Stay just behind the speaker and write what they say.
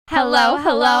Hello,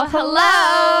 hello,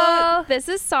 hello. This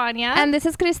is Sonia. And this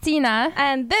is Christina.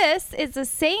 And this is the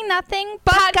Say Nothing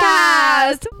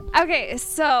Podcast. Okay,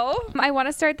 so I want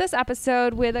to start this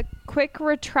episode with a quick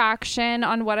retraction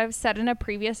on what I've said in a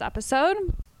previous episode.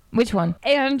 Which one?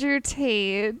 Andrew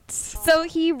Tate. So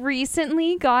he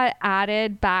recently got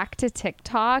added back to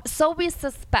TikTok. So we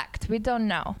suspect. We don't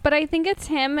know. But I think it's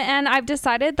him, and I've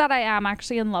decided that I am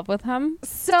actually in love with him.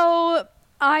 So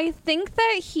I think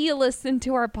that he listened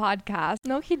to our podcast.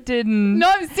 No, he didn't. No,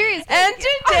 I'm serious. Andrew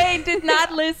Tate did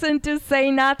not listen to Say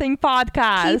Nothing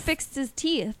podcast. He fixed his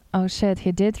teeth. Oh shit,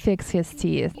 he did fix his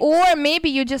teeth. Or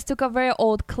maybe you just took a very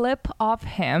old clip of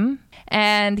him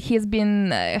and he's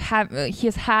been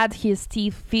he's had his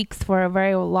teeth fixed for a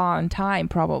very long time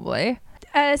probably.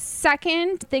 A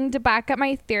second thing to back up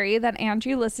my theory that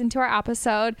Andrew listened to our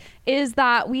episode is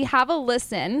that we have a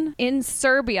listen in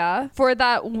Serbia for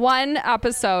that one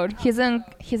episode. He's in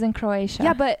Croatia.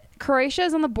 Yeah, but Croatia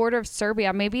is on the border of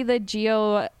Serbia. Maybe the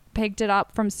geo picked it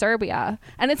up from Serbia.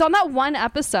 And it's on that one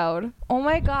episode. Oh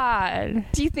my God.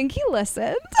 Do you think he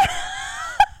listened?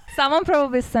 Someone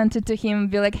probably sent it to him and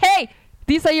be like, hey,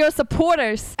 these are your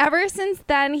supporters. Ever since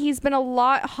then, he's been a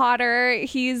lot hotter.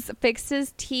 He's fixed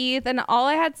his teeth. And all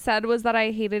I had said was that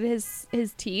I hated his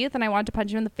teeth and I wanted to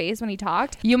punch him in the face when he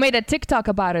talked. You made a TikTok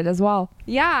about it as well.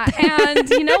 Yeah. And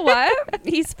you know what?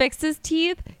 He's fixed his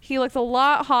teeth. He looks a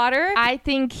lot hotter. I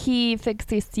think he fixed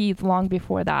his teeth long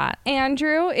before that.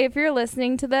 Andrew, if you're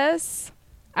listening to this,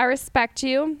 I respect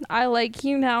you. I like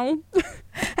you now.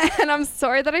 And I'm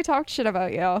sorry that I talked shit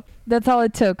about you. That's all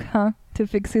it took, huh? To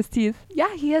fix his teeth.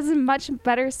 Yeah, he has a much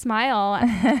better smile.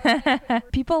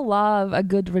 People love a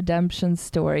good redemption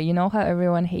story. You know how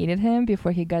everyone hated him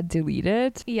before he got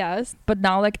deleted? Yes. But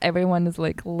now like everyone is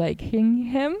like liking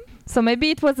him. So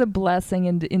maybe it was a blessing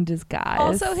in disguise.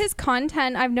 Also, his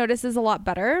content I've noticed is a lot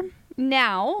better.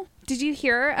 Now, did you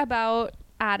hear about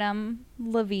Adam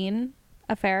Levine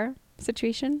affair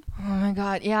situation? Oh my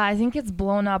God. Yeah, I think it's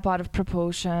blown up out of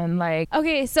proportion. Like,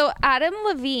 okay, so Adam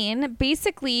Levine,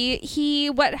 basically,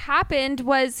 what happened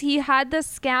was he had this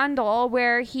scandal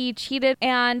where he cheated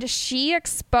and she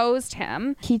exposed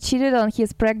him. He cheated on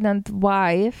his pregnant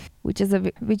wife, which is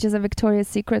a Victoria's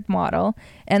Secret model,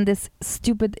 and this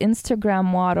stupid Instagram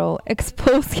model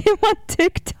exposed him on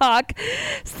TikTok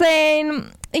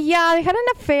saying, yeah, I had an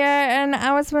affair and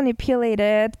I was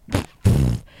manipulated.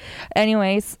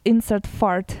 Anyways, insert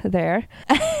fart there.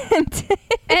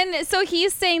 And so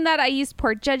he's saying that I used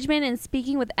poor judgment in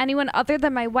speaking with anyone other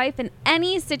than my wife in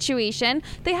any situation.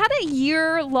 They had a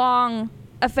year-long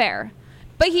affair.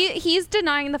 But he's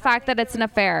denying the fact that it's an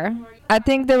affair. I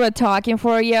think they were talking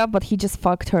for a year, but he just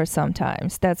fucked her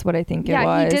sometimes. That's what I think it was.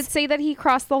 Yeah, he did say that he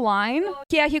crossed the line.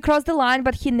 Yeah, he crossed the line,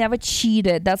 but he never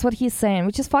cheated. That's what he's saying,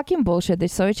 which is fucking bullshit. They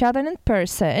saw each other in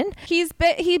person.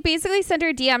 He basically sent her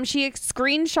a DM. She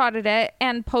screenshotted it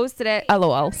and posted it.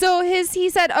 LOL. So he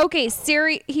said, okay,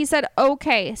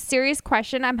 serious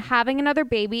question. I'm having another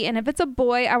baby, and if it's a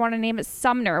boy, I want to name it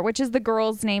Sumner, which is the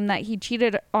girl's name that he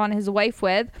cheated on his wife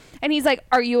with. And he's like,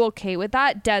 are you okay with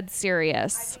that? Dead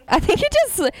serious. I think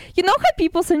you know how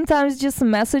people sometimes just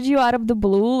message you out of the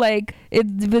blue, like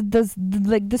with this,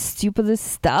 like the stupidest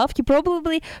stuff. You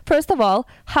probably, first of all,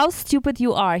 how stupid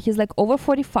you are. He's like over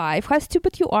 45. How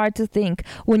stupid you are to think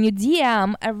when you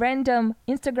DM a random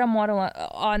Instagram model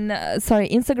on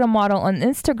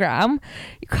Instagram.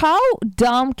 How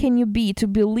dumb can you be to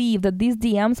believe that these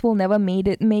DMs will never make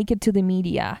it to the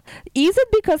media? Is it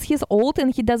because he's old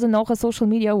and he doesn't know how social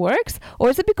media works, or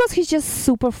is it because he's just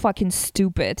super fucking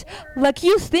stupid? Like,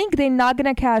 you think they're not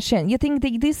gonna cash in? You think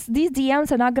these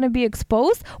DMs are not gonna be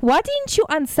exposed? Why didn't you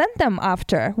unsend them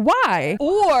after? Why?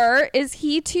 Or is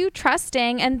he too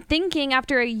trusting and thinking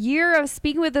after a year of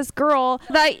speaking with this girl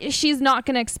that she's not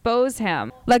gonna expose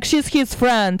him? Like, she's his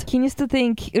friend. He needs to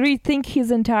rethink his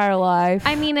entire life.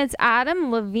 I mean, it's Adam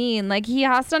Levine. Like, he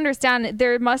has to understand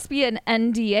there must be an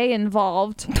NDA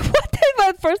involved.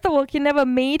 But first of all, he never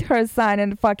made her sign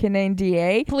a fucking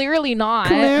NDA. Clearly not.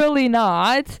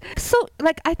 So,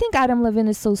 like, I think Adam Levine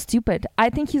is so stupid. I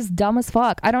think he's dumb as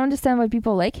fuck. I don't understand why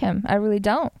people like him. I really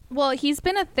don't. Well, he's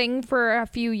been a thing for a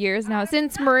few years now,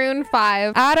 since Maroon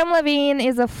 5. Adam Levine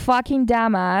is a fucking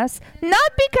dumbass.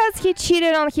 Not because he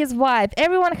cheated on his wife.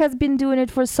 Everyone has been doing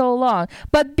it for so long.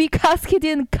 But because he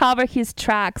didn't cover his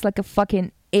tracks like a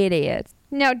fucking idiot.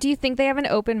 Now, do you think they have an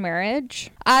open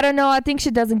marriage? I don't know. I think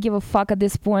she doesn't give a fuck at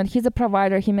this point. He's a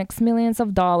provider. He makes millions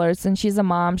of dollars, and she's a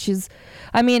mom.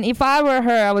 I mean, if I were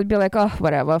her, I would be like, oh,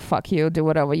 whatever. Fuck you. Do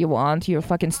whatever you want. You're a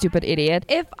fucking stupid idiot.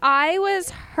 If I was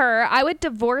her, I would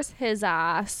divorce his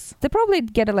ass. They probably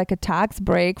get like a tax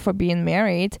break for being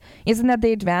married. Isn't that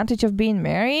the advantage of being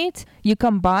married? You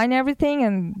combine everything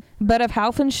and better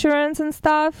health insurance and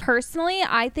stuff. Personally,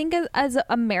 I think as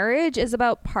a marriage is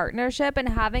about partnership and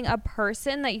having a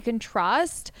person that you can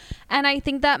trust. And I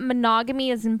think that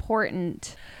monogamy is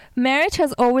important. Marriage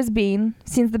has always been,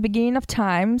 since the beginning of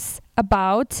times,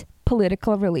 about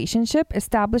political relationship,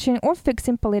 establishing or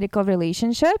fixing political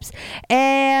relationships,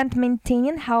 and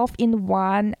maintaining health in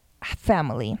one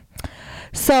family.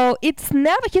 So it's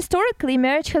never, historically,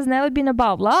 marriage has never been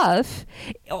about love.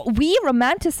 We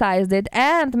romanticized it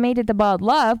and made it about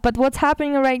love. But what's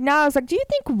happening right now is like, do you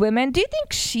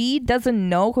think she doesn't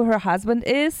know who her husband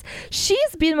is?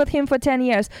 She's been with him for 10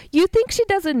 years. You think she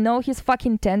doesn't know his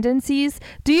fucking tendencies?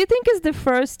 Do you think it's the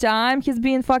first time he's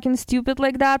being fucking stupid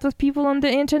like that with people on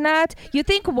the internet? You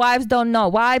think wives don't know?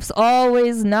 Wives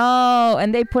always know,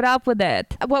 and they put up with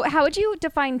it. Well, how would you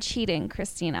define cheating,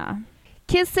 Christina?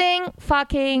 Kissing,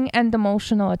 fucking, and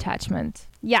emotional attachment.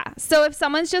 Yeah. So if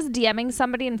someone's just DMing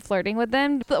somebody and flirting with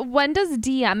them, when does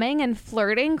DMing and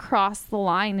flirting cross the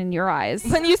line in your eyes?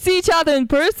 When you see each other in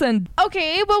person.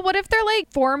 Okay, but what if they're like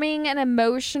forming an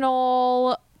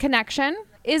emotional connection?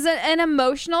 Is an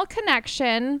emotional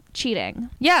connection cheating?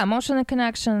 Yeah, emotional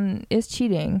connection is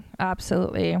cheating.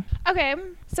 Absolutely. Okay.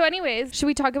 So anyways, should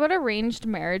we talk about arranged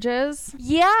marriages?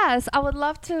 Yes, I would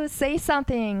love to say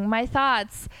something. My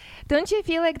thoughts. Don't you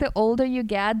feel like the older you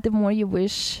get, the more you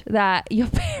wish that your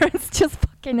parents just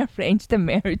fucking arranged a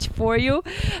marriage for you?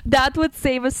 That would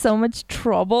save us so much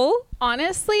trouble.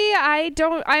 Honestly,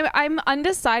 I'm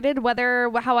undecided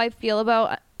how I feel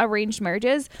about arranged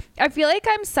marriages. I feel like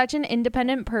I'm such an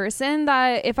independent person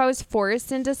that if I was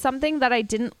forced into something that I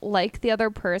didn't like the other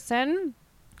person,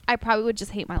 I probably would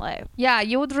just hate my life. Yeah,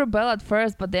 you would rebel at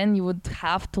first, but then you would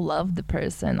have to love the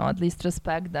person, or at least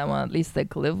respect them, or at least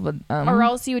like live with them. Or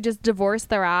else you would just divorce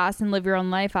their ass and live your own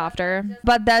life after.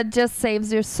 But that just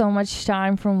saves you so much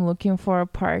time from looking for a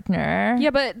partner.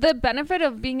 Yeah, but the benefit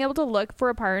of being able to look for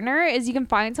a partner is you can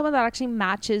find someone that actually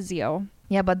matches you.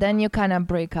 Yeah, but then you kind of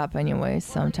break up anyways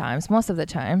sometimes, most of the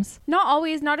times. Not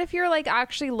always, not if you're like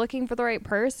actually looking for the right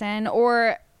person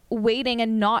or waiting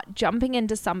and not jumping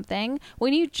into something.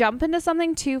 When you jump into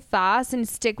something too fast and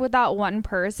stick with that one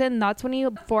person, that's when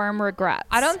you form regrets.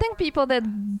 I don't think people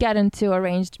that get into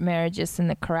arranged marriages in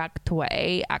the correct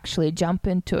way actually jump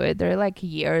into it. They're like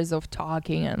years of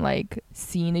talking and like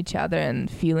seeing each other and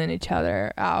feeling each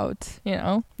other out, you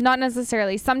know? Not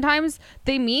necessarily. Sometimes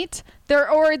they meet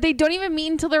or they don't even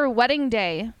meet until their wedding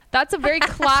day. That's a very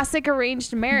classic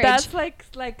arranged marriage. That's like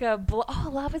a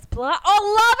love is blind.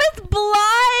 Oh, love is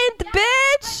blind,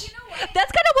 bitch. You know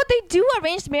that's kind of what they do.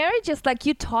 Arranged marriages, like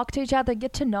you talk to each other,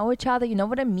 get to know each other. You know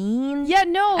what I mean? Yeah,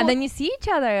 no. And then you see each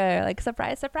other, like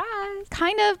surprise, surprise.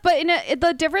 Kind of, but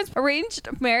the difference. Arranged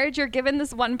marriage, you're given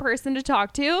this one person to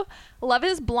talk to. Love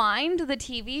is Blind, the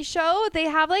TV show. They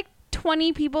have like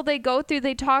 20 people they go through,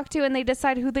 they talk to, and they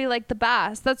decide who they like the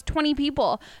best. That's 20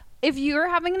 people. If you're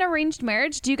having an arranged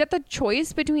marriage, do you get the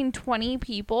choice between 20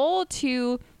 people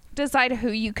to decide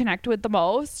who you connect with the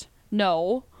most?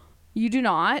 No, you do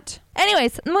not.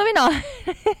 Anyways, moving on.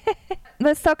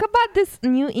 Let's talk about this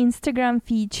new Instagram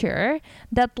feature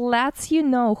that lets you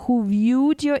know who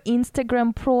viewed your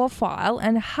Instagram profile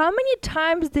and how many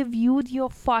times they viewed your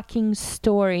fucking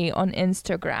story on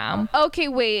Instagram. Okay,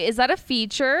 wait, is that a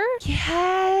feature?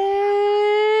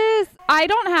 Yes. I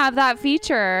don't have that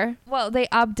feature. Well, they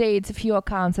update a few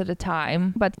accounts at a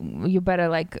time, but you better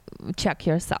like check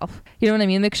yourself. You know what I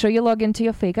mean? Make sure you log into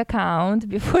your fake account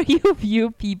before you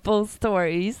view people's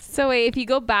stories. So wait, if you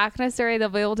go back in a story, they'll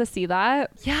be able to see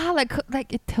that? Yeah,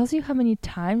 like it tells you how many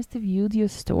times they viewed your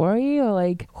story or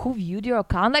like who viewed your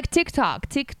account. Like TikTok.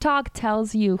 TikTok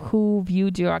tells you who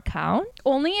viewed your account.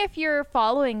 Only if you're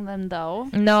following them though.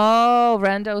 No,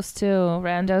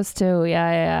 randos too.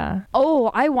 Yeah.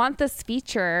 Oh, I want this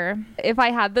feature. If I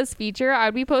had this feature,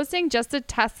 I'd be posting just to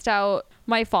test out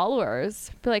my followers.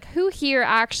 Be like, who here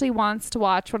actually wants to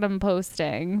watch what I'm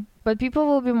posting? But people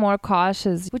will be more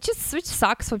cautious, which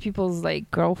sucks for people's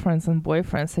like girlfriends and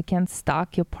boyfriends. They can't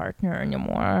stalk your partner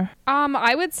anymore.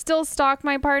 I would still stalk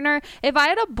my partner. If I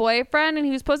had a boyfriend and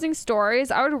he was posting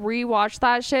stories, I would rewatch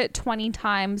that shit 20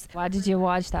 times. Why did you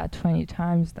watch that 20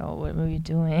 times though? What were you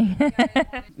doing?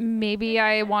 Maybe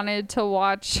I wanted to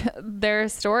watch their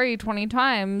story 20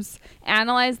 times,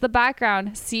 analyze the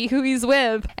background, see who he's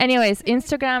with. Anyways,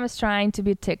 Instagram is trying to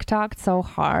be TikTok so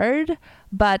hard,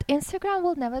 but Instagram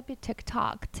will never be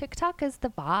TikTok. TikTok is the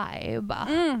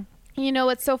vibe. You know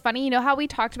what's so funny? You know how we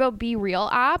talked about Be Real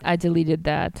app? I deleted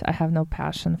that. I have no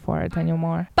passion for it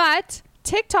anymore. But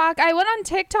TikTok, I went on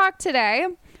TikTok today.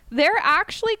 They're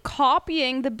actually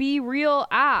copying the Be Real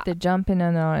app. They're jumping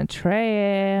on a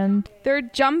trend. They're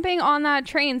jumping on that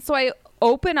train. So I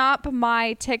open up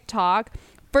my TikTok.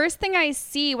 First thing I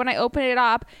see when I open it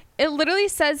up, it literally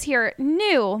says here,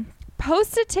 new,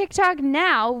 post a TikTok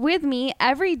now with me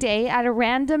every day at a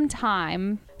random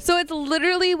time. So it's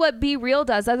literally what Be Real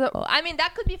does. I mean,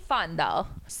 that could be fun though.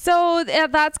 So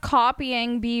that's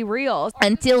copying Be Real.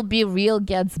 Until Be Real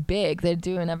gets big, they're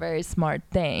doing a very smart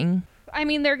thing. I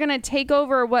mean, they're going to take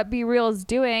over what Be Real is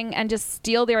doing and just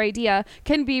steal their idea.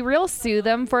 Can Be Real sue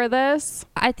them for this?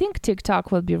 I think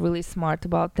TikTok will be really smart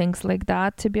about things like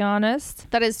that, to be honest.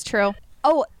 That is true.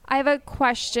 Oh, I have a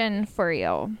question for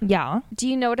you. Yeah. Do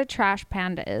you know what a trash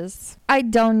panda is? I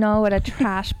don't know what a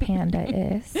trash panda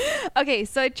is. Okay,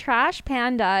 so a trash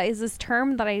panda is this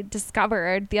term that I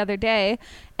discovered the other day,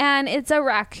 and it's a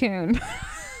raccoon.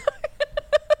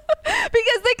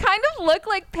 Because they kind of look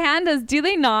like pandas, do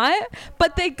they not?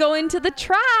 But they go into the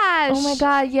trash. Oh my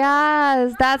God,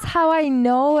 yes. That's how I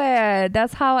know it.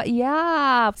 That's how,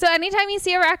 yeah. So anytime you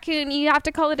see a raccoon, you have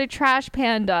to call it a trash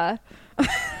panda.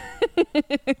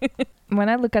 When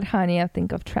I look at Honey, I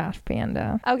think of trash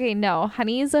panda. Okay, no.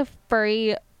 Honey is a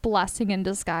furry blessing in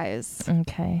disguise.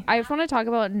 Okay. I just want to talk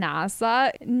about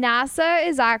NASA. NASA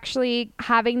is actually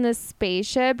having this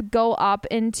spaceship go up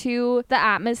into the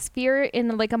atmosphere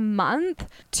in like a month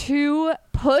to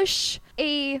push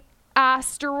a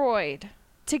asteroid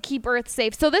to keep Earth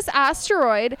safe. So this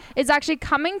asteroid is actually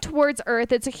coming towards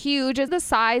Earth. It's huge. It's the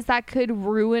size that could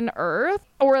ruin Earth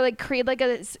or like create like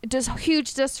a just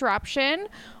huge disruption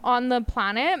on the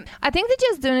planet. I think they're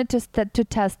just doing it to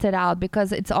test it out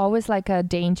because it's always like a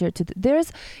danger to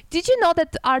did you know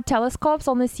that our telescopes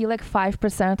only see like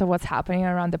 5% of what's happening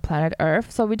around the planet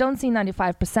Earth? So we don't see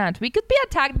 95%. We could be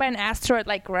attacked by an asteroid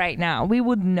like right now. We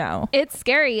wouldn't know. It's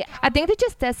scary. I think they're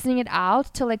just testing it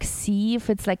out to like see if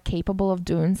it's like capable of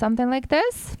doing something like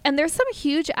this. And there's some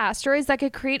huge asteroids that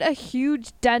could create a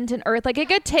huge dent in Earth. Like it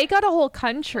could take out a whole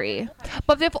country.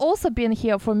 But they've also been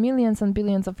here for millions and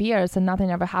billions of years and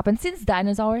nothing ever happened since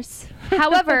dinosaurs.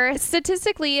 However,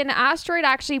 statistically, an asteroid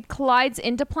actually collides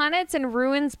into planets and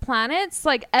ruins planets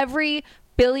like every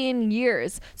billion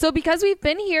years. So because we've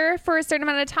been here for a certain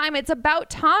amount of time, it's about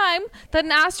time that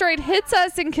an asteroid hits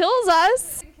us and kills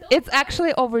us. It's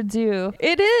actually overdue.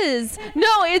 It is.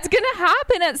 No, it's going to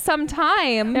happen at some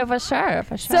time. Yeah, for sure.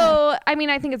 So, I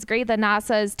mean, I think it's great that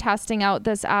NASA is testing out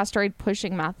this asteroid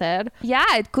pushing method. Yeah,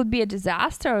 it could be a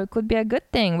disaster. It could be a good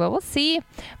thing, but we'll see.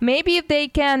 Maybe if they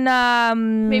can...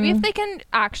 maybe if they can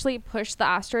actually push the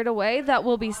asteroid away, that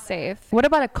will be safe. What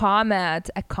about a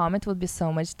comet? A comet would be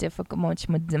so much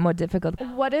more difficult.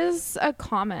 What is a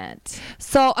comet?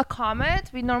 So a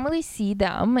comet, we normally see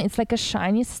them. It's like a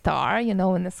shiny star, you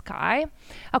know, in the sky.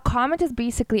 A comet is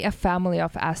basically a family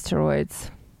of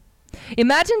asteroids.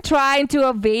 Imagine trying to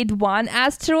evade one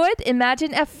asteroid.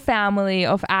 Imagine a family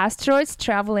of asteroids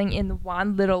traveling in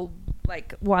one little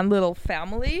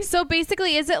family. So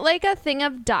basically, is it like a thing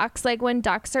of ducks? Like when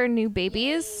ducks are new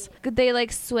babies, they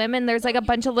like swim and there's like a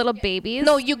bunch of little babies?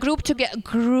 No, you group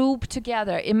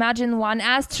together. Imagine one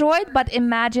asteroid, but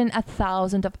imagine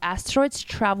 1,000 of asteroids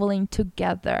traveling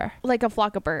together. Like a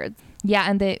flock of birds. Yeah,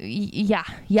 and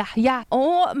yeah.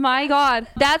 Oh my God.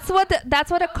 That's what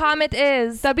a comet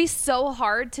is. That'd be so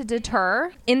hard to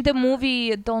deter. In the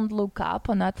movie Don't Look Up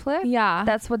on Netflix, yeah,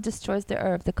 that's what destroys the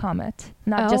Earth, the comet,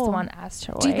 not just one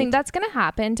asteroid. Do you think that's gonna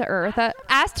happen to Earth?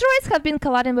 Asteroids have been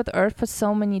colliding with Earth for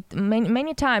so many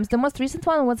times. The most recent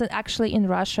one was actually in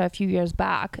Russia a few years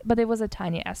back, but it was a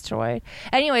tiny asteroid.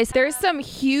 Anyways, there's some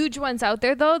huge ones out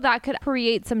there though that could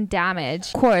create some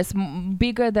damage. Of course,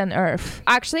 bigger than Earth.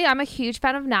 Actually, I'm a huge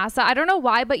fan of NASA. I don't know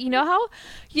why, but you know how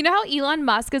Elon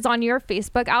Musk is on your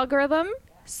Facebook algorithm?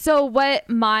 So what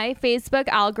my Facebook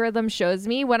algorithm shows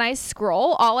me when I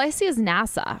scroll, all I see is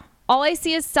NASA. All I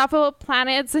see is stuff about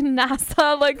planets and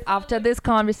NASA. Like after this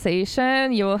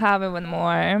conversation, you will have even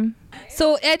more.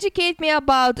 So educate me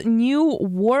about new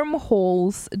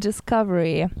wormholes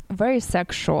discovery. Very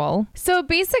sexual. So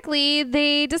basically,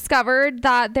 they discovered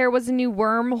that there was a new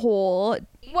wormhole.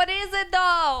 What is it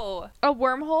though? A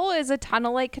wormhole is a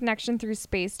tunnel-like connection through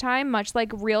space-time, much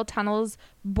like real tunnels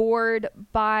bored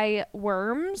by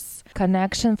worms.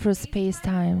 Connection through space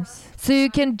times. So you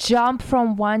can jump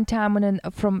from one time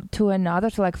to another,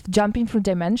 to like jumping through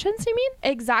dimensions, you mean?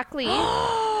 Exactly.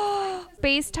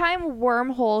 Space-time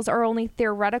wormholes are only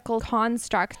theoretical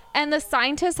constructs, and the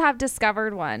scientists have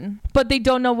discovered one. But they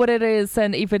don't know what it is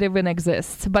and if it even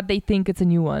exists, but they think it's a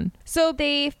new one. So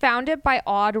they found it by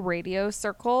odd radio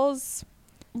circles.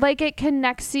 Like it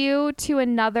connects you to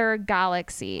another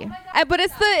galaxy. But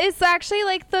it's actually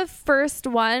like the first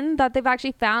one that they've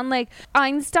actually found. Like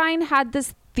Einstein had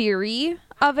this theory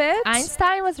of it.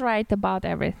 Einstein was right about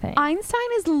everything. Einstein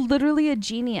is literally a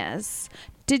genius.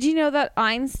 Did you know that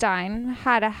Einstein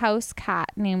had a house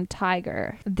cat named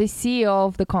Tiger? The CEO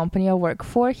of the company I work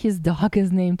for, his dog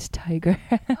is named Tiger.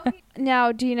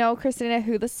 Now, do you know, Christina,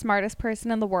 who the smartest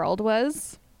person in the world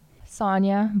was?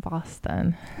 Sonia,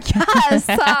 Boston. Yes!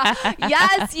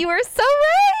 Yes, you were so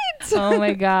right! Oh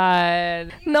my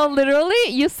God. No,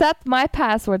 literally, you set my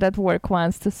password at work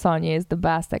once to Sonia is the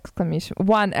best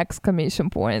one exclamation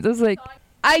point. It was like...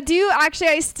 I do. Actually,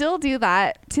 I still do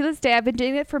that. To this day, I've been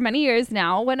doing it for many years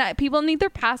now. When people need their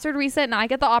password reset and I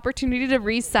get the opportunity to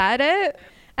reset it.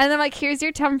 And I'm like, here's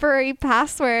your temporary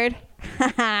password.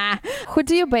 Who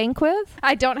do you bank with?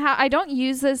 I don't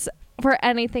use this for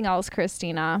anything else,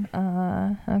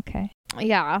 Christina. Okay.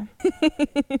 Yeah.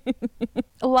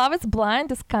 Love is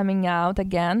Blind is coming out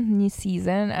again. New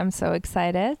season. I'm so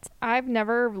excited. I've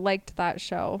never liked that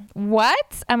show.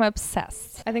 What? I'm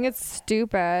obsessed. I think it's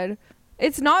stupid.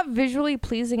 It's not visually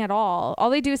pleasing at all. All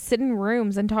they do is sit in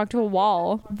rooms and talk to a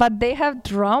wall. But they have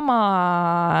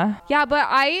drama. Yeah, but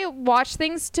I watch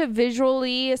things to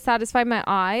visually satisfy my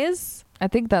eyes. I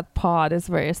think that pod is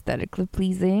very aesthetically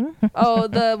pleasing. Oh,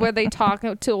 where they talk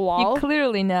to a wall? You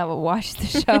clearly never watched the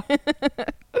show.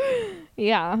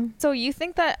 Yeah. So you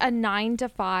think that a 9 to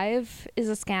 5 is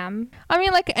a scam? I mean,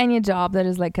 like any job that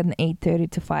is like an 8:30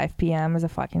 to 5 p.m. is a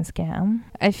fucking scam.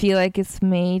 I feel like it's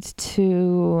made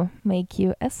to make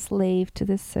you a slave to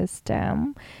the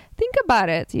system. Think about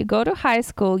it. You go to high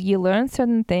school, you learn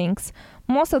certain things.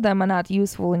 Most of them are not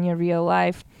useful in your real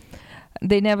life.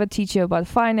 They never teach you about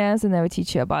finance. They never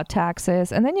teach you about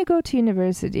taxes. And then you go to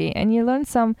university and you learn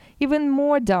some even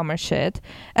more dumber shit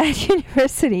at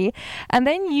university. And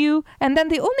then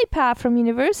the only path from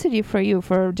university for you,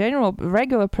 for a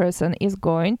regular person, is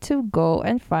going to go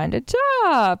and find a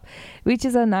job, which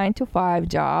is a 9 to 5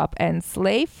 job and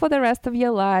slave for the rest of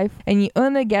your life. And you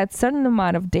only get certain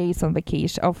amount of days on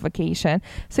vacation.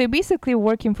 So you're basically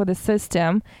working for the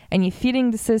system and you're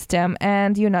feeding the system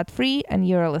and you're not free and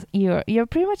you're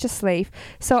pretty much a slave.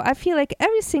 So I feel like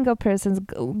every single person's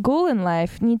goal in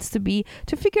life needs to be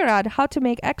to figure out how to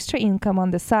make extra income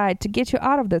on the side to get you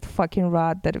out of that fucking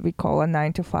rut that we call a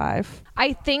 9 to 5.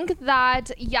 I think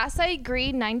that, yes, I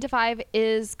agree. 9 to 5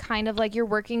 is kind of like you're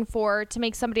working to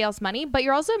make somebody else money, but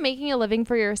you're also making a living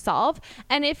for yourself.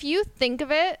 And if you think of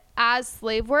it as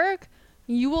slave work,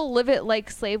 you will live it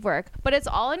like slave work, but it's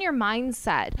all in your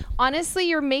mindset. Honestly,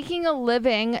 you're making a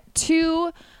living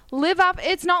to live up.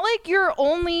 It's not like the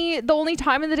only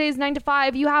time in the day is 9 to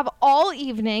 5. You have all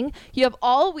evening, you have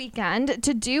all weekend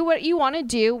to do what you want to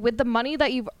do with the money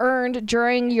that you've earned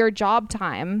during your job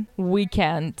time.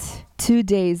 Weekend. 2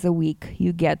 days a week,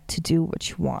 you get to do what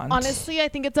you want. Honestly, I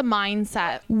think it's a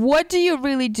mindset. What do you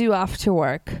really do after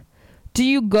work? Do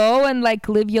you go and like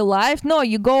live your life? No,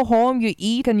 you go home, you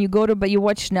eat, and you go to bed, you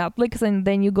watch Netflix, and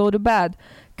then you go to bed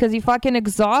because you're fucking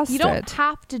exhausted. You don't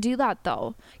have to do that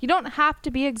though. You don't have to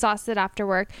be exhausted after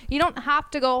work. You don't have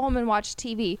to go home and watch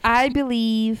TV. I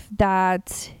believe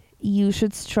that you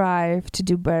should strive to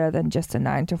do better than just a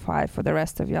 9 to 5 for the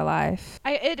rest of your life.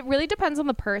 It really depends on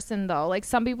the person though. Like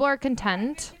some people are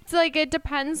content. It's like it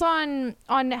depends on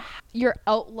your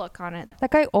outlook on it.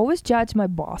 Like I always judge my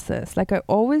bosses. Like I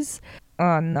always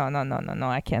no,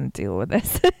 I can't deal with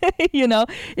this. You know,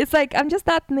 it's like I'm just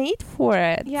not made for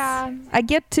it. Yeah. I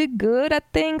get too good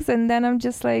at things and then I'm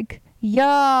just like,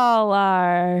 y'all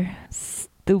are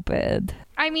stupid.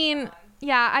 I mean,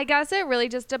 yeah, I guess it really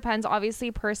just depends, obviously,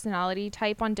 personality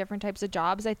type on different types of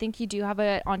jobs. I think you do have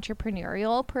an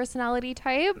entrepreneurial personality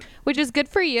type, which is good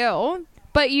for you.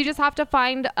 But you just have to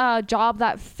find a job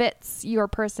that fits your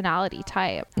personality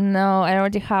type. No, I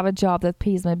already have a job that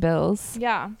pays my bills.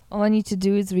 Yeah. All I need to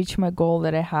do is reach my goal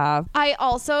that I have. I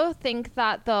also think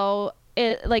that, though,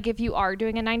 like if you are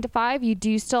doing a 9 to 5, you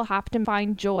do still have to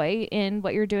find joy in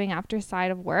what you're doing after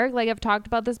side of work. Like I've talked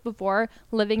about this before,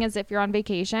 living as if you're on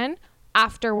vacation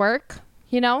after work,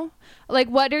 you know, like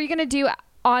what are you going to do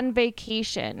on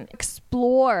vacation?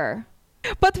 Explore.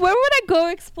 But where would I go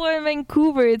explore in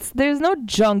Vancouver? There's no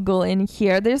jungle in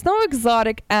here. There's no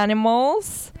exotic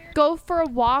animals. Go for a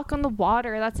walk on the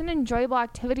water. That's an enjoyable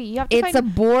activity. You have to It's a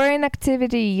boring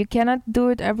activity. You cannot do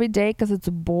it every day because it's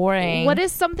boring. What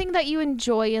is something that you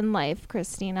enjoy in life,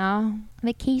 Christina?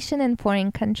 Vacation in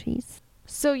foreign countries.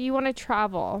 So you want to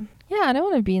travel. Yeah, I don't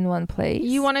want to be in one place.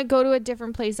 You want to go to a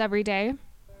different place every day.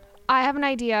 I have an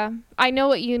idea. I know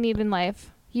what you need in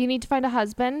life. You need to find a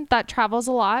husband that travels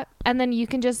a lot, and then you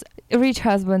can just... A rich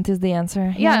husband is the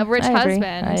answer. Yeah, rich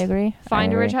husband. I agree.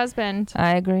 Find a rich husband.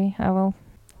 I agree. I will.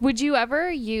 Would you ever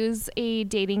use a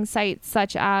dating site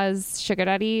such as sugar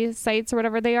daddy sites or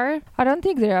whatever they are? I don't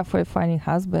think they're for finding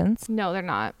husbands. No, they're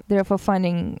not. They're for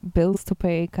finding bills to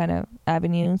pay kind of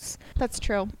avenues. That's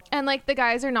true. And like the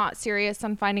guys are not serious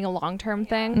on finding a long-term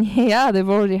thing. Yeah, they've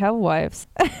already have wives.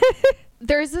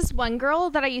 There's this one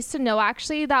girl that I used to know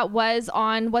actually that was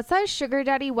on, what's that sugar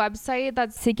daddy website?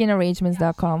 That's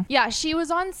seekingarrangements.com. Yeah, she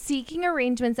was on Seeking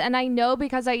Arrangements, and I know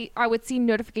because I would see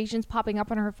notifications popping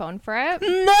up on her phone for it.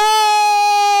 No!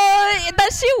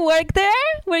 Does she work there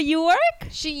where you work?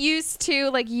 She used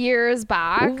to, like, years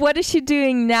back. What is she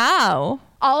doing now?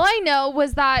 All I know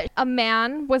was that a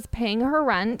man was paying her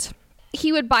rent.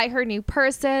 He would buy her new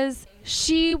purses.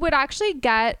 She would actually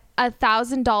get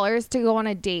 $1,000 to go on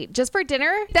a date just for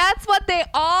dinner. That's what they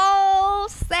all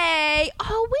say.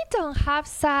 Oh, we don't have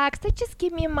sex. They just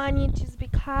give me money just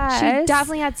because. She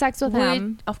definitely had sex with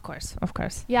him. Of course.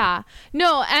 Yeah.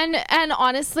 No, and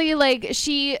honestly, like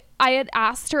I had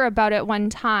asked her about it one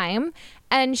time,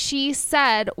 and she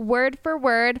said word for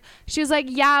word, she was like,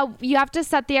 yeah, you have to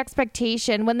set the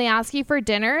expectation. When they ask you for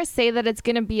dinner, say that it's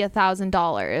going to be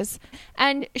 $1,000.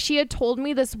 And she had told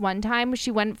me this one time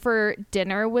she went for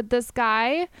dinner with this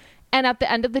guy, and at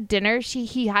the end of the dinner,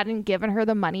 he hadn't given her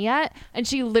the money yet. And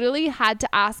she literally had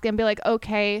to ask him, be like,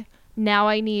 okay, now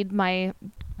I need my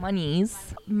money.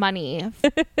 Is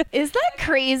that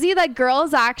crazy that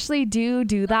girls actually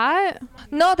do that?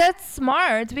 No, that's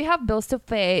smart. We have bills to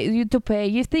pay.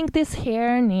 You think this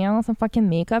hair, nails, and fucking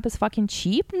makeup is fucking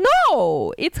cheap?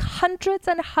 No, it's hundreds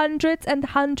and hundreds and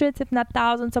hundreds, if not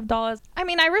thousands of dollars. I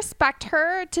mean, I respect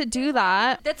her to do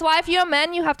that. That's why if you're a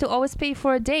man, you have to always pay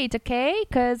for a date, okay?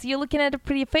 Because you're looking at a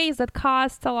pretty face that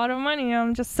costs a lot of money.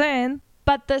 I'm just saying.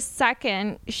 But the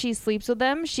second she sleeps with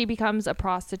him, she becomes a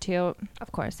prostitute.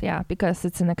 Of course, yeah, because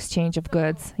it's an exchange of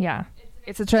goods. Yeah,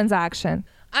 it's a transaction.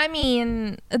 I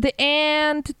mean, the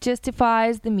end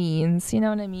justifies the means. You know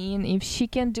what I mean? If she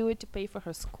can do it to pay for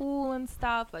her school and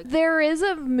stuff. Like, there is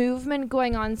a movement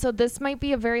going on. So this might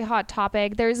be a very hot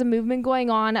topic. There's a movement going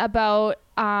on about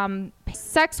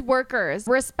sex workers,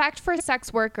 respect for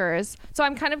sex workers. So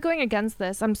I'm kind of going against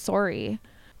this. I'm sorry.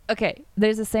 Okay,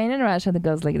 there's a saying in Russia that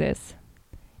goes like this.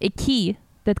 A key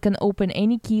that can open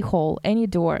any keyhole, any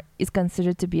door, is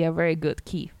considered to be a very good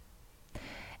key.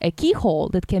 A keyhole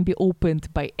that can be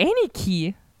opened by any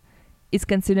key is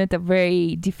considered a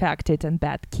very defected and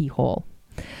bad keyhole.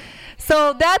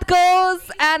 So that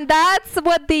goes, and that's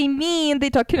what they mean.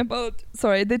 They talk about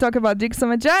dicks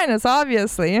and vaginas,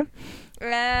 obviously.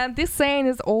 And this saying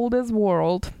is old as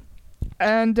world.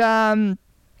 And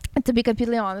to be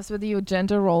completely honest with you,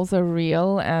 gender roles are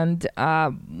real, and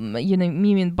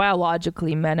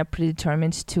biologically, men are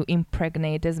predetermined to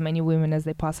impregnate as many women as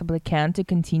they possibly can to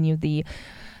continue the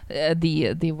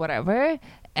whatever,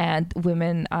 and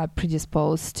women are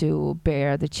predisposed to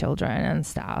bear the children and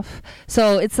stuff.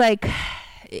 So it's like,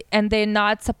 and they're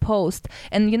not supposed.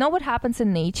 And you know what happens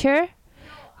in nature?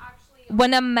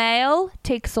 When a male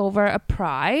takes over a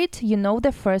pride, you know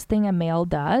the first thing a male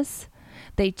does?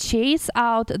 They chase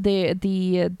out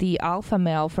the alpha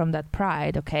male from that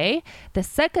pride, okay? The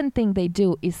second thing they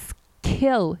do is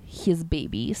kill his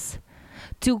babies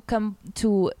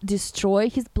to destroy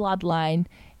his bloodline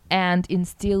and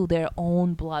instill their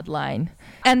own bloodline.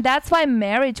 And that's why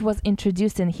marriage was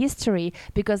introduced in history,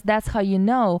 because that's how you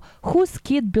know whose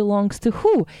kid belongs to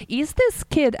who. Is this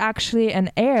kid actually an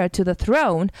heir to the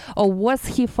throne, or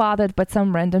was he fathered by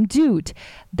some random dude?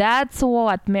 That's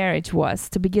what marriage was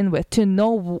to begin with, to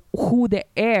know who the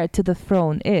heir to the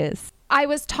throne is. I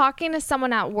was talking to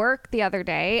someone at work the other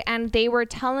day, and they were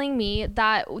telling me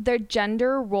that their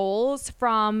gender roles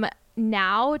from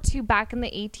now to back in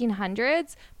the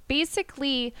 1800s,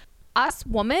 basically us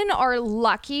women are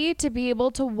lucky to be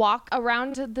able to walk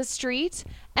around the street,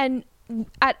 and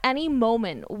at any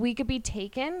moment we could be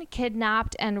taken,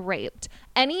 kidnapped, and raped.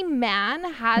 any man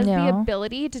has the Yeah.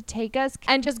 ability to take us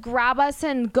and just grab us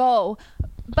and go.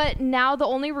 But now the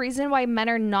only reason why men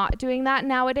are not doing that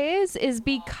nowadays is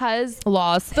because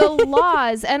Laws. the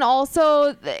laws, and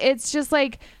also it's just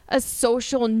like a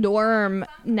social norm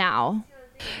now.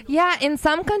 Yeah, in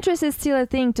some countries it's still a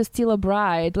thing to steal a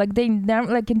bride. Like they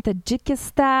never, like in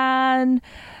Tajikistan,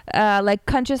 like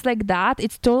countries like that,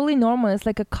 it's totally normal. It's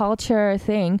like a culture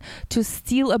thing to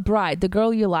steal a bride. The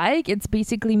girl you like, it's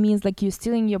basically means like you're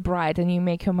stealing your bride and you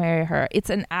make her marry her.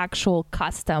 It's an actual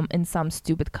custom in some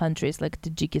stupid countries like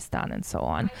Tajikistan and so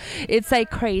on. It's like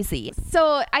crazy.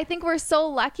 So I think we're so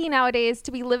lucky nowadays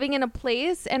to be living in a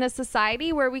place and a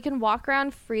society where we can walk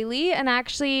around freely and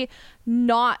actually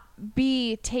not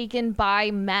be taken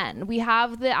by men. We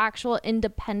have the actual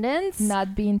independence.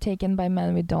 Not being taken by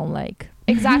men we don't like.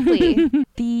 Exactly.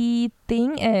 The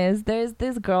thing is, there's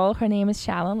this girl, her name is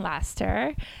Shallon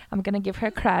Lester. I'm gonna give her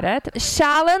credit.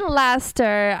 Shallon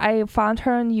Lester, I found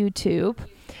her on YouTube.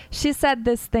 She said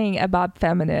this thing about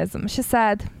feminism. She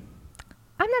said,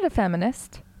 I'm not a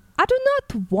feminist. I do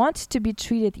not want to be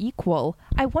treated equal.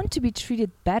 I want to be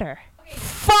treated better.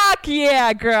 Fuck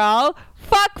yeah, girl.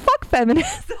 Fuck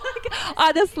feminism. Like,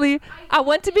 honestly, I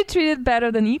want to be treated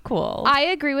better than equal. I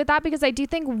agree with that because I do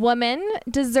think women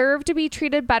deserve to be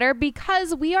treated better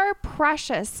because we are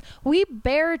precious. We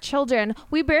bear children.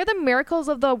 We bear the miracles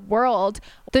of the world.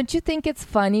 Don't you think it's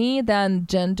funny that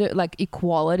gender, like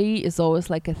equality, is always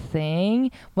like a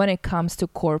thing when it comes to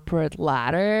corporate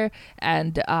ladder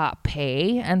and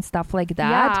pay and stuff like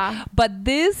that? Yeah. But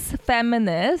these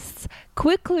feminists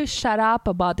quickly shut up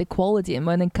about equality, and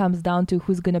when it comes down to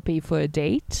who's gonna pay for a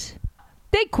date,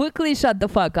 they quickly shut the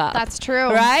fuck up. That's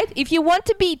true. Right? If you want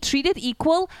to be treated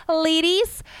equal,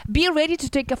 ladies, be ready to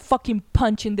take a fucking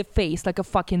punch in the face like a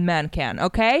fucking man can,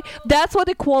 okay? That's what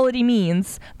equality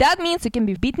means. That means you can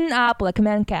be beaten up like a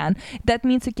man can. That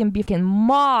means you can be fucking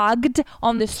mugged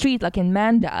on the street like a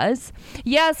man does.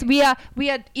 Yes, we are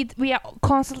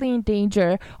constantly in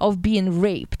danger of being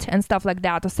raped and stuff like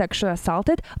that, or sexually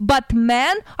assaulted. But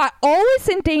men are always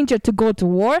in danger to go to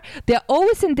war. They're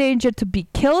always in danger to be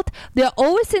killed. They're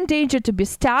always in danger to be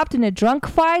stabbed in a drunk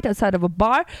fight outside of a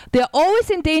bar. They're always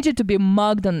in danger to be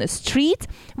mugged on the street.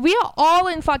 We are all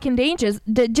in fucking dangers,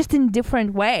 just in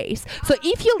different ways. So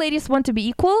if you ladies want to be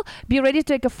equal, be ready to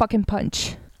take a fucking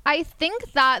punch. I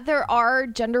think that there are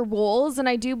gender roles, and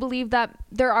I do believe that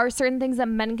there are certain things that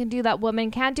men can do that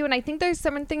women can't do, and I think there's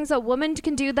certain things that women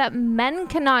can do that men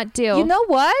cannot do. You know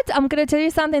what? I'm gonna tell you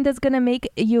something that's gonna make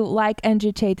you like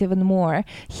Andrew Tate even more.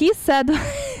 He said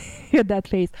that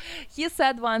face. He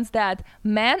said once that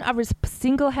men are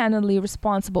single-handedly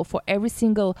responsible for every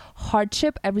single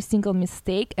hardship, every single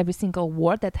mistake, every single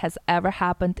war that has ever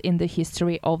happened in the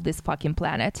history of this fucking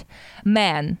planet.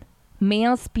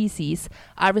 Male species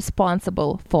are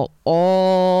responsible for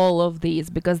all of these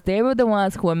because they were the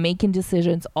ones who were making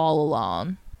decisions all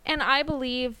along. And I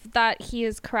believe that he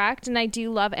is correct, and I do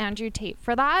love Andrew Tate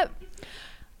for that.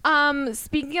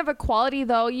 Speaking of equality,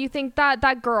 though, you think that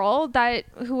that girl, that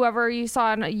whoever you saw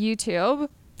on YouTube,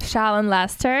 Shallon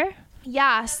Lester?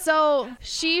 Yeah, so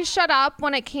she shut up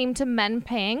when it came to men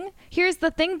paying. Here's the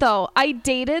thing, though. I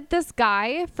dated this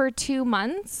guy for 2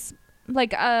 months,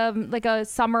 like a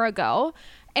summer ago.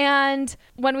 And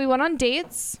when we went on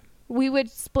dates, we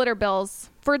would split our bills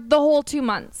for the whole 2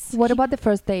 months. What about the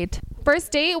first date?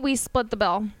 First date, we split the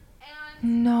bill.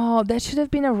 No, that should have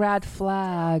been a red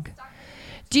flag.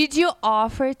 Did you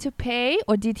offer to pay,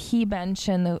 or did he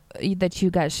mention that you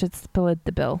guys should split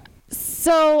the bill?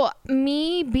 So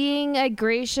me being a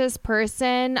gracious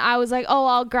person, I was like, oh,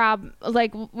 I'll grab,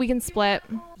 like, we can split.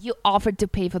 You offered to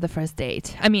pay for the first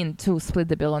date. I mean, to split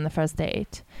the bill on the first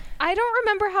date. I don't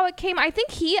remember how it came. I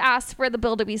think he asked for the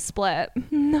bill to be split.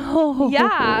 No.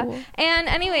 Yeah. And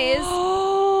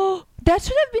anyways... That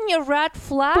should have been your red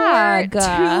flag. For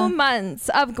 2 months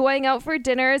of going out for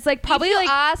dinners, like probably if you like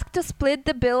ask to split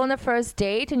the bill on the first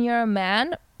date and you're a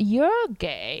man, you're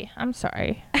gay. I'm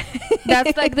sorry.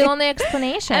 That's like the only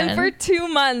explanation. And for 2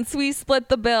 months we split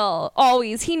the bill.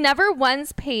 Always. He never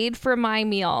once paid for my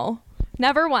meal.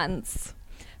 Never once.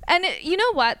 And you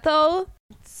know what though?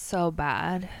 So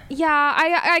bad. Yeah,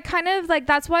 I kind of like,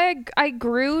 that's why I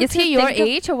grew. Is he your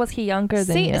age or was he younger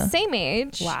than you? Same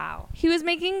age. Wow. He was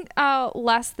making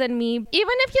less than me. Even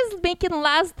if he's making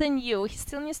less than you, he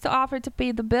still needs to offer to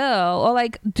pay the bill or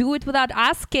like do it without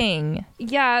asking.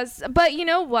 Yes, but you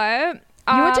know what?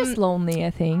 You were just lonely,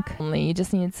 I think. You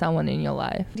just needed someone in your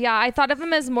life. Yeah, I thought of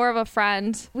him as more of a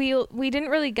friend. We didn't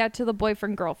really get to the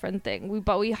boyfriend girlfriend thing.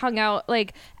 But we hung out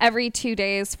like every 2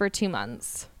 days for 2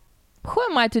 months. Who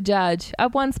am I to judge? I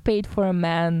once paid for a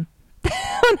man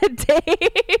on a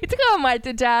date. Who am I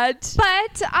to judge?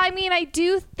 But I mean, I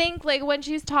do think like when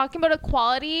she's talking about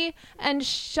equality and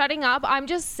shutting up, I'm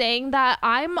just saying that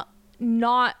I'm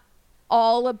not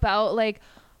all about like,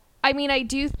 I mean, I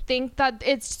do think that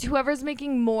it's whoever's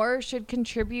making more should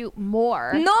contribute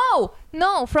more. No.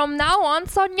 From now on,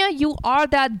 Sonia, you are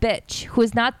that bitch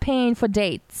who's not paying for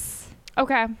dates.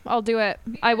 Okay, I'll do it.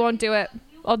 I won't do it.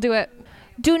 I'll do it.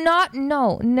 Do not,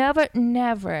 no, never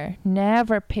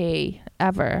pay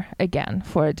ever again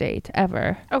for a date,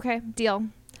 ever. Okay, deal.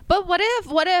 But what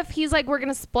if he's like, we're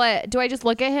gonna split? Do I just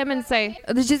look at him and say,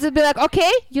 Just be like,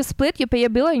 okay, you split, you pay your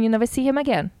bill, and you never see him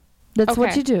again. That's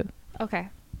what you do. Okay.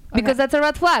 Because that's a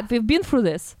red flag. We've been through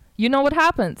this. You know what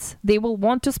happens. They will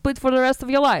want to split for the rest of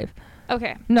your life.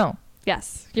 Okay. No.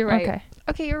 Yes, you're right.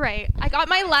 Okay, you're right. I got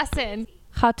my lesson.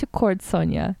 How to court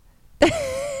Sonia.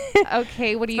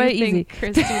 Okay, what do you think, easy.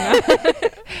 Christina?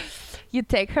 You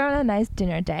take her on a nice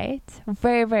dinner date.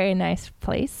 Very, very nice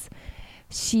place.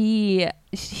 She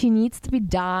needs to be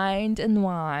dined and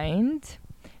wined.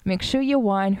 Make sure you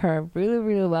wine her really,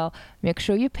 really well. Make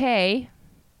sure you pay.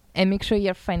 And make sure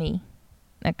you're funny.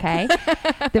 Okay?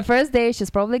 The first day,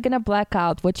 she's probably going to black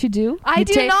out. What you do? I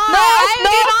do not.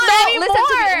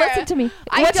 Listen to me.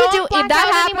 I What don't you do black if that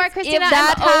out happens, anymore, Christina. if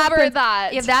that I'm over happens,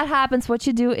 that. If that happens, what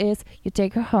you do is you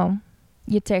take her home.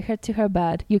 You take her to her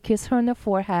bed. You kiss her on the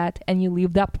forehead, and you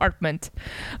leave the apartment.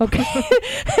 Okay?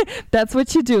 That's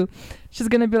what you do. She's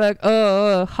going to be like,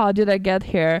 oh, how did I get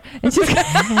here? And she's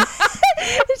gonna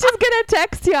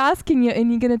text you asking you,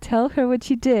 and you're going to tell her what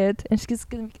you did. And she's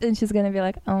going to be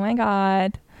like, oh my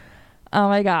God.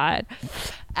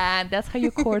 And that's how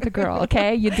you court a girl,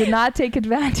 okay? You do not take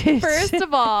advantage. First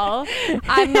of all,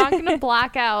 I'm not going to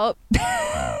black out.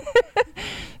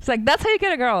 It's like, that's how you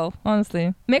get a girl,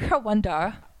 honestly. Make her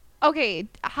wonder. Okay,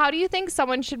 how do you think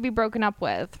someone should be broken up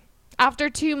with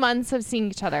after 2 months of seeing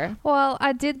each other? Well,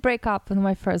 I did break up with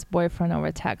my first boyfriend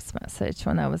over text message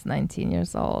when I was 19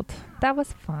 years old. That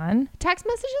was fun. Text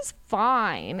message is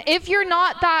fine if you're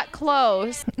not that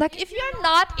close. Like, if you're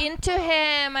not into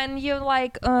him and you're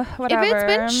like, whatever. If it's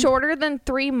been shorter than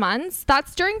 3 months,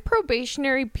 that's during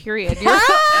probationary period. You're,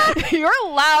 you're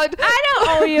allowed. I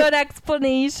don't owe you an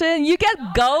explanation. You get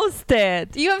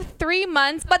ghosted. You have 3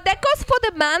 months. But that goes for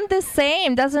the men the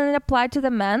same. Doesn't it apply to the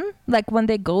men? Like when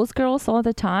they ghost girls all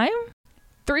the time?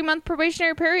 3-month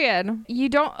probationary period. You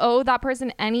don't owe that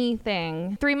person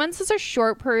anything. 3 months is a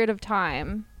short period of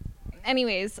time.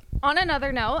 Anyways, on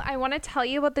another note, I want to tell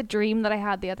you about the dream that I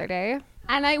had the other day.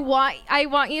 And I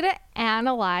want you to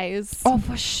analyze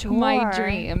for sure. my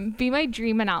dream. Be my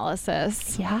dream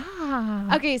analysis. Yeah.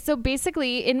 Okay, so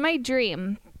basically in my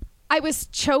dream, I was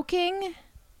choking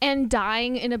and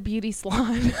dying in a beauty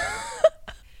salon.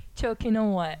 Choking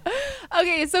on what?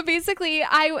 Okay, so basically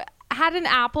I had an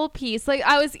apple piece. Like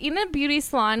I was in a beauty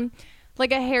salon,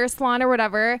 like a hair salon or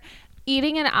whatever,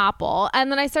 eating an apple,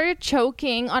 and then I started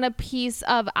choking on a piece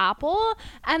of apple,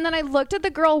 and then I looked at the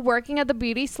girl working at the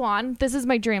beauty salon. This is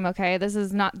my dream, okay? This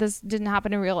didn't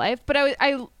happen in real life, but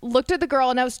I looked at the girl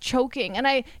and I was choking,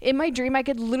 and in my dream I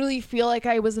could literally feel like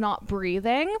I was not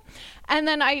breathing. And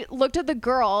then I looked at the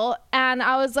girl and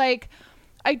I was like,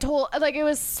 it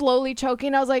was slowly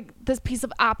choking. I was like, this piece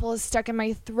of apple is stuck in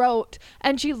my throat.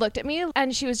 And she looked at me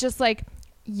and she was just like,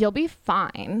 you'll be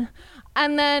fine.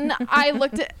 And then I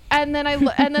looked at, and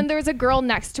then there was a girl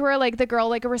next to her, like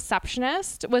a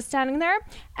receptionist was standing there.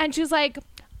 And she was like,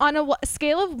 on a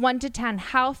scale of 1 to 10,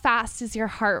 how fast is your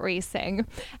heart racing?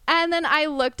 And then I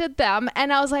looked at them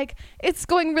and I was like, it's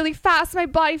going really fast. My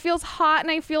body feels hot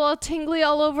and I feel all tingly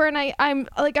all over. And I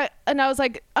was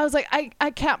like,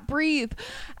 I can't breathe.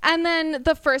 And then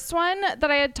the first one that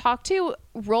I had talked to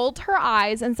rolled her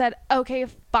eyes and said, okay,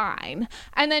 fine.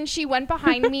 And then she went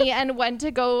behind me and went to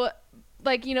go,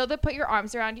 like, you know, they put your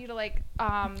arms around you to like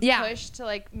push to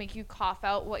like make you cough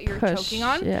out what you're choking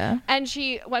on. Yeah. And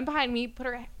she went behind me, put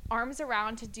her arms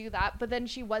around to do that, but then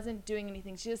she wasn't doing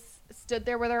anything. She just stood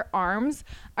there with her arms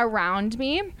around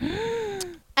me.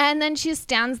 And then she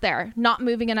stands there, not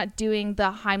moving and not doing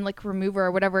the Heimlich remover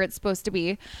or whatever it's supposed to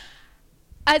be,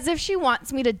 as if she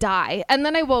wants me to die. And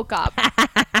then I woke up.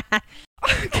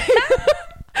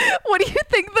 What do you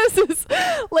think this is?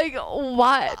 Like,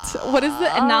 what is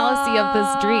the analysis of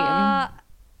this dream?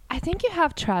 I think you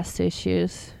have trust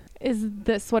issues. Is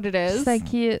this what it is?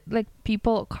 It's like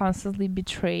people constantly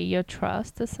betray your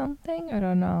trust or something. I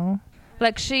don't know.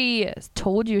 Like she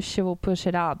told you she will push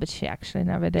it out, but she actually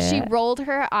never did. She rolled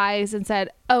her eyes and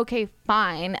said, okay,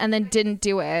 fine, and then didn't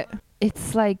do it.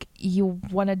 It's like you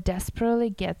want to desperately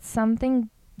get something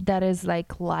that is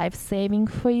like life-saving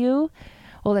for you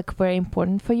or like very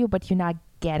important for you, but you're not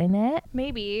getting it?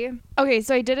 Maybe. Okay,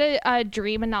 so I did a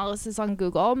dream analysis on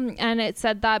Google, and it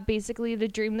said that basically the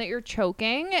dream that you're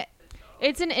choking,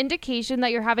 it's an indication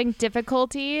that you're having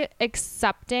difficulty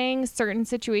accepting certain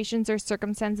situations or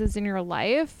circumstances in your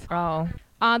life. Oh.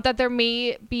 That there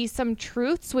may be some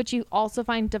truths which you also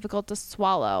find difficult to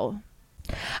swallow.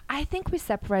 I think we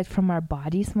separate from our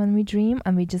bodies when we dream,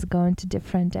 and we just go into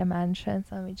different dimensions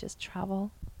and we just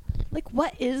travel. Like,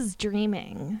 what is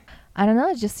dreaming? I don't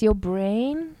know, just your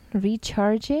brain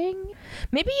recharging.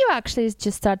 Maybe you actually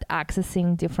just start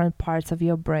accessing different parts of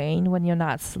your brain when you're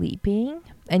not sleeping,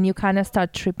 and you kind of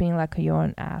start tripping like you're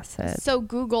on acid. So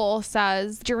Google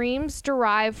says dreams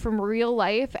derive from real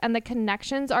life and the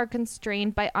connections are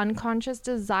constrained by unconscious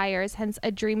desires. Hence,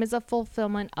 a dream is a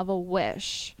fulfillment of a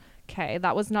wish. Okay,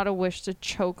 that was not a wish to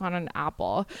choke on an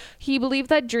apple. He believed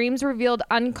that dreams revealed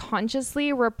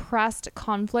unconsciously repressed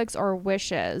conflicts or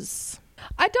wishes.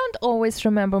 I don't always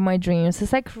remember my dreams.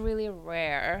 It's like really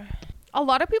rare. A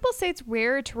lot of people say it's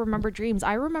rare to remember dreams.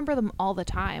 I remember them all the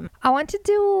time. I want to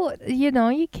do, you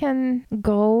can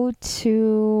go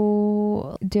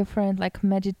to different like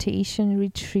meditation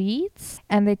retreats,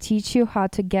 and they teach you how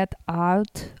to get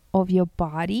out of your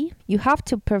body. You have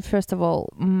to first of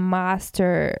all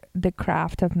master the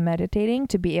craft of meditating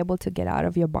to be able to get out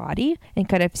of your body and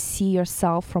kind of see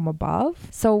yourself from above.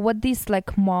 So what these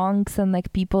like monks and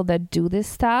like people that do this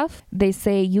stuff, they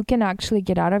say you can actually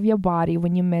get out of your body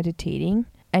when you're meditating,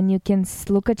 and you can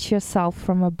look at yourself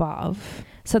from above.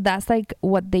 So that's like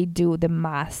what they do, the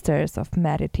masters of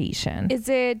meditation. Is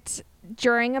it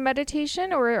during a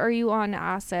meditation, or are you on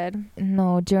acid?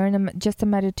 No, during just a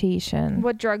meditation.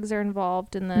 What drugs are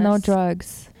involved in this? No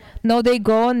drugs. No, they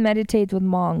go and meditate with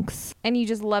monks. And you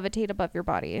just levitate above your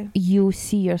body. You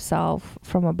see yourself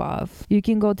from above. You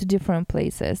can go to different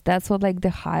places. That's what like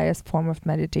the highest form of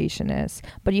meditation is.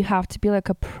 But you have to be like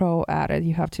a pro at it.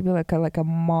 You have to be like a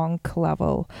monk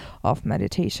level of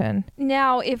meditation.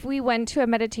 Now, if we went to a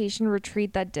meditation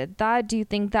retreat that did that, do you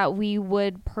think that we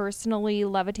would personally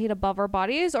levitate above our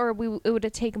bodies, or it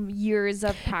would take years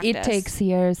of practice? It takes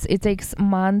years. It takes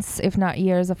months, if not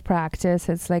years of practice.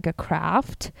 It's like a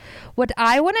craft. What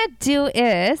I want to do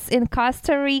is in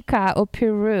Costa Rica or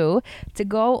Peru to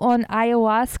go on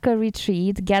ayahuasca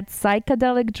retreat, get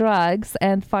psychedelic drugs,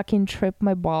 and fucking trip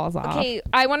my balls off. Okay,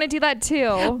 I want to do that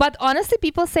too. But honestly,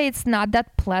 people say it's not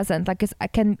that pleasant. Like it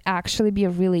can actually be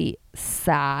really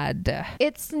sad.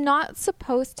 It's not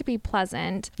supposed to be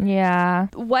pleasant. Yeah.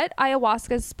 What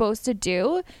ayahuasca is supposed to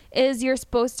do is you're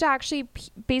supposed to actually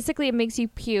basically it makes you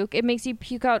puke. It makes you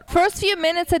puke out. First few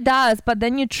minutes it does, but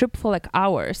then you trip for like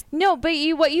hours. No, but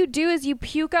what you do is you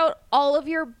puke out all of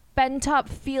your bent up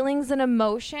feelings and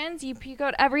emotions. You puke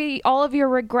out all of your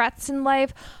regrets in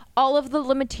life, all of the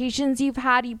limitations you've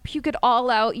had. You puke it all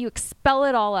out. You expel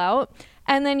it all out.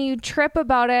 And then you trip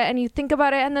about it and you think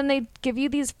about it, and then they give you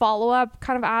these follow-up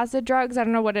kind of acid drugs. I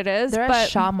don't know what it is. There are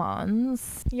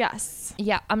shamans. Yes.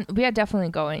 Yeah, we are definitely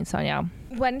going, Sonia.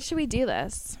 When should we do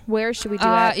this? Where should we do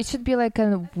it? It should be like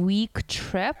a week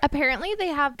trip. Apparently they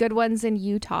have good ones in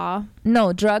Utah.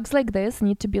 No, drugs like this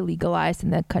need to be legalized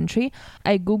in that country.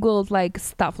 I googled like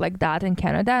stuff like that in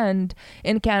Canada, and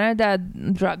in Canada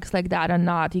drugs like that are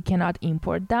not, you cannot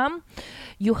import them.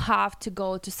 You have to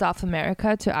go to South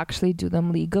America to actually do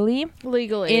them legally.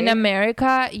 In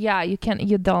America, yeah, you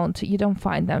don't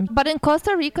find them. But in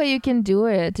Costa Rica you can do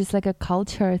it. It's like a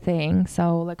culture thing.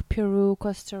 So like Peru,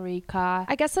 Costa Rica.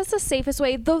 I guess that's the safest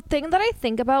way. The thing that I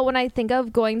think about when I think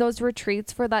of going those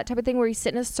retreats for that type of thing where you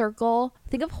sit in a circle, I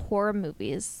think of horror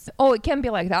movies. Oh, it can be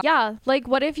like that. Yeah. Like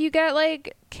what if you get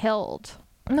like killed?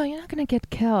 No, you're not gonna get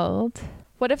killed.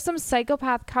 What if some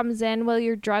psychopath comes in while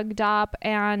you're drugged up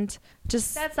and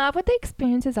just... That's not what the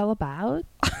experience is all about.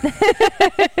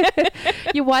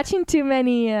 You're watching too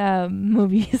many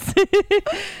movies.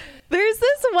 There's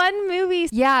this one movie.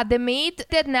 Yeah, they made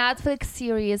that Netflix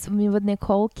series with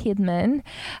Nicole Kidman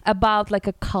about like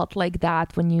a cult like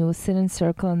that when you sit in a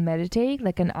circle and meditate,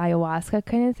 like an ayahuasca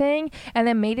kind of thing. And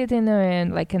they made it in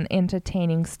like an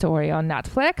entertaining story on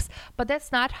Netflix. But that's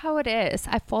not how it is.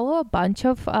 I follow a bunch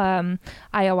of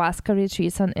ayahuasca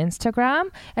retreats on Instagram,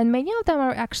 and many of them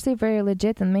are actually very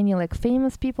legit, and many like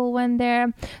famous people went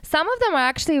there. Some of them are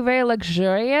actually very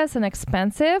luxurious and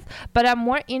expensive, but I'm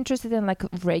more interested in like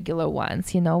regular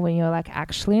ones, when you're like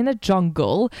actually in the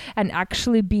jungle and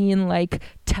actually being like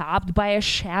tapped by a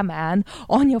shaman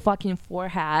on your fucking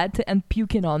forehead and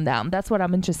puking on them. That's what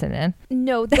I'm interested in.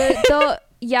 No, the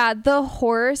Yeah, the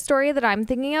horror story that I'm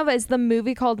thinking of is the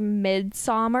movie called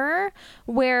Midsummer,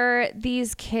 where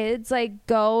these kids like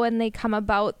go and they come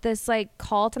about this like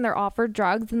cult and they're offered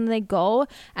drugs and they go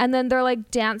and then they're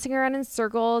like dancing around in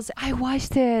circles. I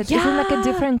watched it. Yeah. Is it like a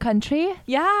different country?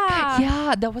 Yeah.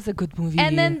 Yeah, that was a good movie.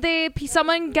 And then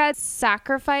someone gets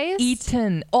sacrificed.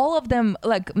 Eaten. All of them,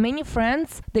 like many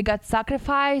friends, they got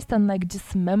sacrificed and like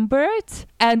dismembered.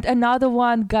 And another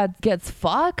one gets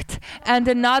fucked. And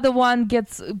another one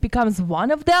becomes one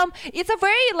of them. It's a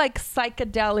very like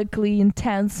psychedelically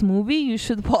intense movie. You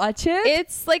should watch it.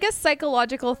 It's like a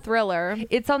psychological thriller.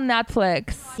 It's on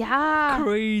Netflix. Yeah.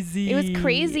 Crazy. It was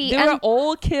crazy. They were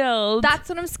all killed. That's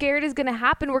what I'm scared is going to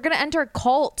happen. We're going to enter a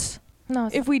cult. No,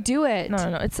 if we do it.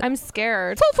 No. I'm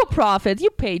scared. It's all for profit. You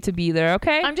pay to be there,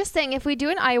 okay? I'm just saying, if we do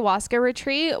an ayahuasca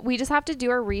retreat, we just have to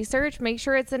do our research, make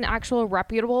sure it's an actual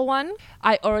reputable one.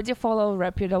 I already follow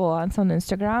reputable ones on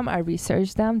Instagram. I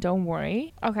researched them. Don't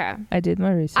worry. Okay. I did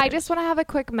my research. I just want to have a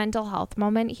quick mental health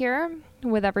moment here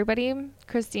with everybody.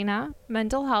 Christina,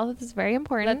 mental health is very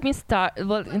important. Let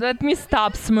me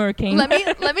stop smirking. Let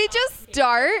me just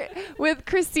start with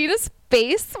Christina's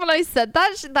face when I said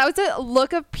that. That was a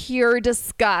look of pure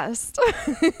disgust.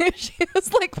 She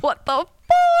was like, what the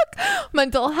fuck?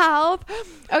 Mental health.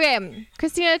 Okay,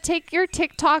 Christina, take your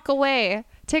TikTok away.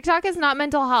 TikTok is not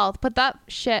mental health. Put that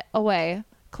shit away.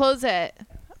 Close it.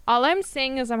 All I'm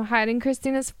saying is I'm hiding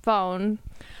Christina's phone.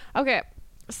 Okay,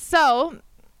 so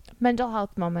mental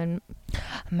health moment.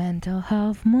 Mental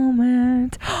health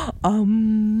moment.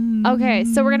 Okay,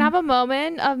 so we're going to have a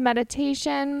moment of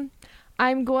meditation.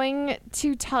 I'm going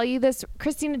to tell you this.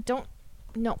 Christina,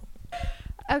 no.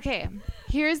 Okay,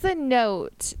 here's a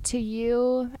note to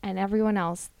you and everyone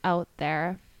else out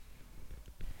there.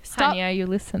 Stop. Honey, are you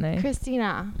listening?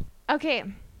 Christina. Okay,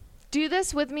 do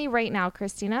this with me right now,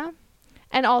 Christina.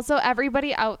 And also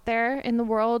everybody out there in the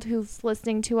world who's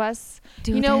listening to us.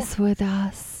 Do this with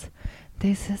us.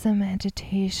 This is a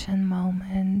meditation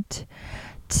moment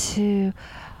to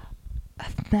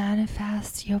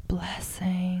manifest your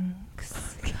blessings.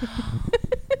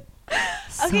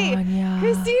 Okay, Sonia.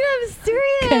 Christina, I'm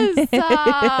serious.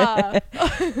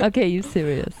 Okay, you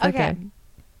serious. Okay.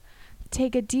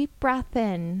 Take a deep breath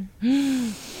in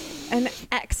and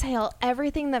exhale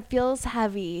everything that feels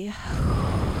heavy.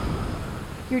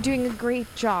 You're doing a great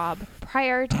job.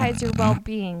 Prioritize your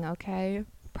well-being, okay?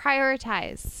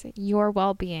 Prioritize your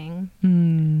well-being.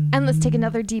 And let's take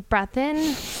another deep breath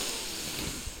in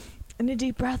and a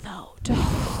deep breath out.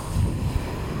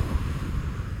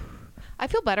 I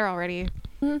feel better already.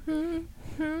 Life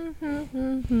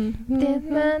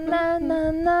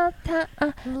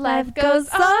goes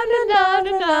on and on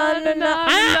and on and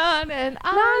on and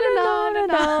on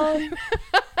and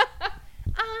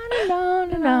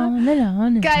on and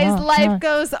on. Guys, life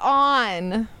goes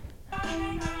on.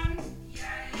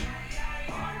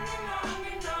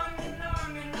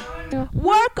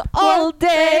 Work all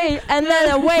day and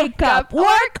then I wake up.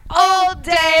 Work all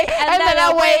day and then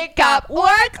I wake up.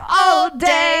 Work all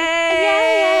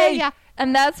day. Yeah.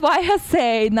 And that's why I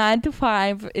say 9 to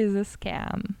 5 is a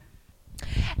scam.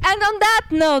 And on that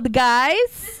note,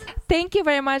 guys, thank you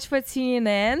very much for tuning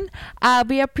in.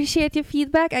 We appreciate your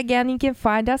feedback. Again, you can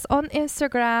find us on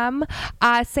Instagram,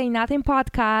 Say Nothing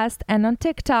Podcast, and on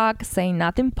TikTok, Say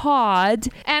Nothing Pod.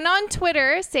 And on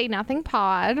Twitter, Say Nothing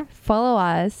Pod. Follow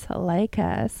us, like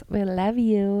us. We love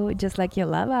you just like you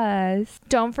love us.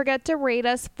 Don't forget to rate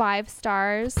us 5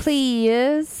 stars.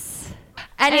 Please.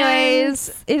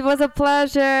 Anyways, it was a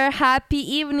pleasure. Happy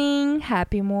evening,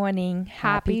 happy morning,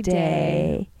 happy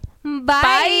day.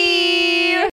 Bye.